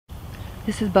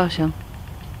This is Basha.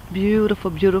 Beautiful,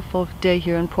 beautiful day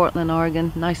here in Portland,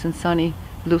 Oregon. Nice and sunny,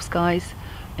 blue skies.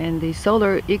 And the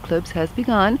solar eclipse has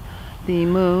begun. The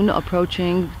moon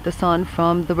approaching the sun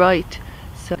from the right.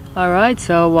 So, alright,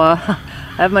 so I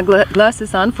have my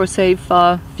glasses on for safe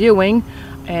viewing.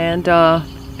 And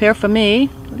pair for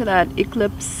me. Look at that.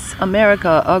 Eclipse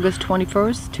America, August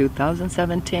 21st,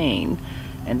 2017.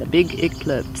 And the big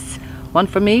eclipse. One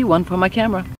for me, one for my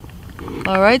camera.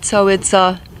 Alright, so it's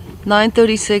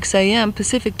 9:36 a.m.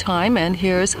 Pacific time, and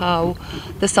here's how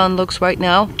the sun looks right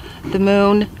now. The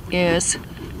moon is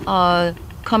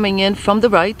coming in from the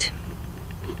right.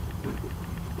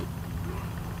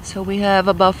 So we have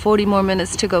about 40 more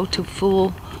minutes to go to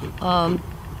full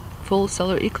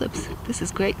solar eclipse. This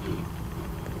is great.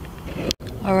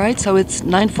 Alright, so it's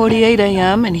 9:48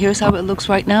 a.m. and here's how it looks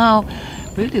right now.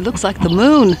 Really looks like the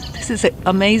moon. This is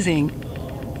amazing.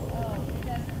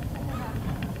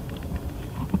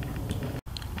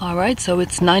 Alright, so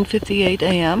it's 9:58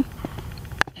 a.m.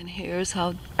 and here's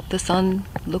how the sun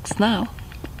looks now.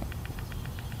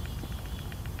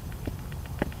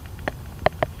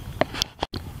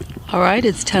 Alright,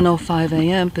 it's 10:05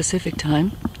 a.m. Pacific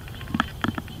time.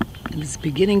 And it's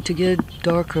beginning to get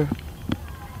darker.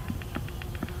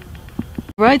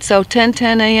 Right, so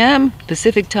 10:10 a.m.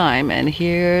 Pacific time, and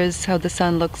here's how the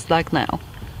sun looks like now.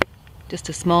 Just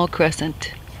a small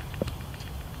crescent.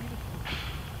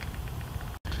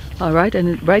 Alright,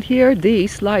 and right here,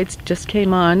 these lights just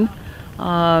came on.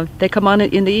 They come on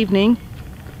in the evening,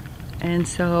 and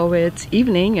so it's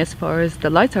evening as far as the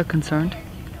lights are concerned.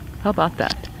 How about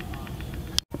that?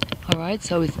 Alright,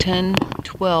 so it's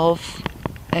 10:12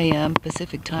 a.m.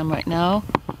 Pacific time right now,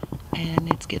 and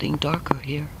it's getting darker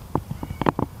here.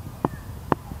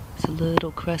 There's a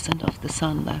little crescent of the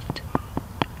sun left.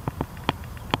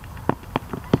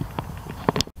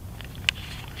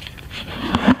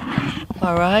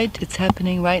 Alright, it's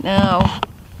happening right now.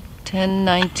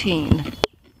 10:19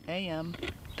 a.m.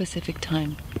 Pacific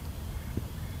time.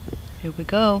 Here we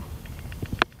go.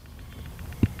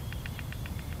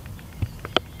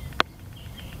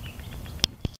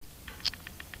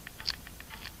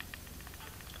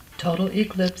 Total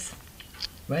eclipse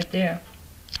right there.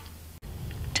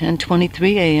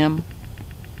 10:23 a.m.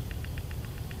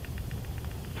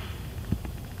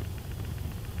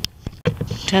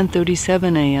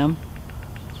 10:37 a.m.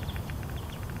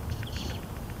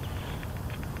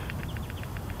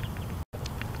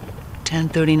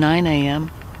 10:39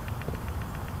 a.m.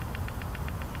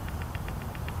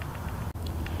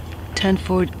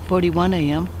 10:41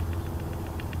 a.m.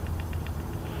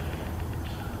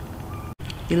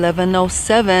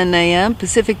 11:07 a.m.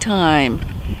 Pacific time.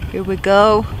 Here we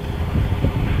go.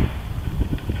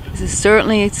 This is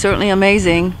certainly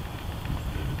amazing.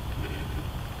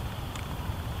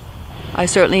 I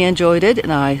certainly enjoyed it,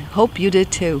 and I hope you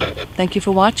did too. Thank you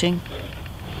for watching.